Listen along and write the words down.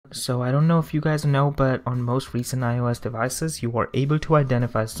So I don't know if you guys know, but on most recent iOS devices, you are able to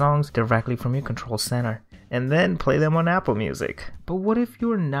identify songs directly from your control center and then play them on Apple Music. But what if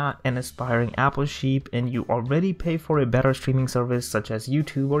you're not an aspiring Apple sheep and you already pay for a better streaming service such as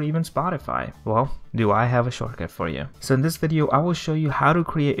YouTube or even Spotify? Well, do I have a shortcut for you. So in this video, I will show you how to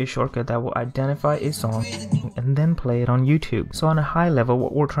create a shortcut that will identify a song and then play it on YouTube. So on a high level,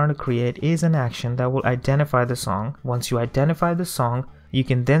 what we're trying to create is an action that will identify the song. Once you identify the song, you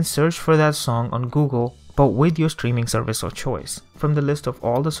can then search for that song on Google, but with your streaming service of choice. From the list of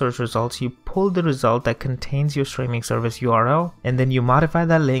all the search results, you pull the result that contains your streaming service URL, and then you modify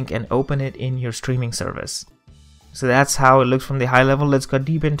that link and open it in your streaming service. So that's how it looks from the high level. Let's go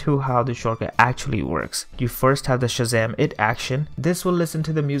deep into how the shortcut actually works. You first have the Shazam It action. This will listen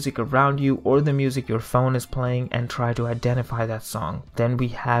to the music around you or the music your phone is playing and try to identify that song. Then we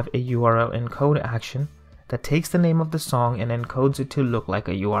have a URL encode action that takes the name of the song and encodes it to look like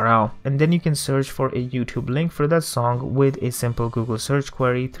a URL. And then you can search for a YouTube link for that song with a simple Google search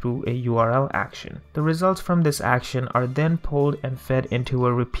query through a URL action. The results from this action are then pulled and fed into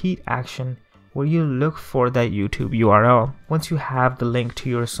a repeat action where you look for that YouTube URL. Once you have the link to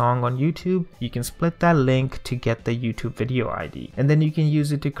your song on YouTube, you can split that link to get the YouTube video ID. And then you can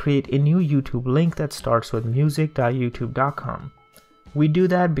use it to create a new YouTube link that starts with music.youtube.com. We do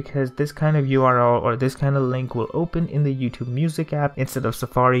that because this kind of URL or this kind of link will open in the YouTube Music app instead of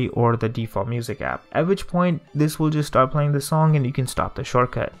Safari or the default music app, at which point this will just start playing the song and you can stop the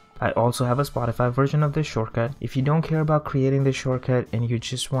shortcut. I also have a Spotify version of this shortcut. If you don't care about creating the shortcut and you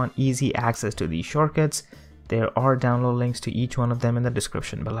just want easy access to these shortcuts, there are download links to each one of them in the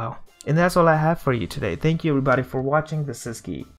description below. And that's all I have for you today. Thank you everybody for watching. This is Geet.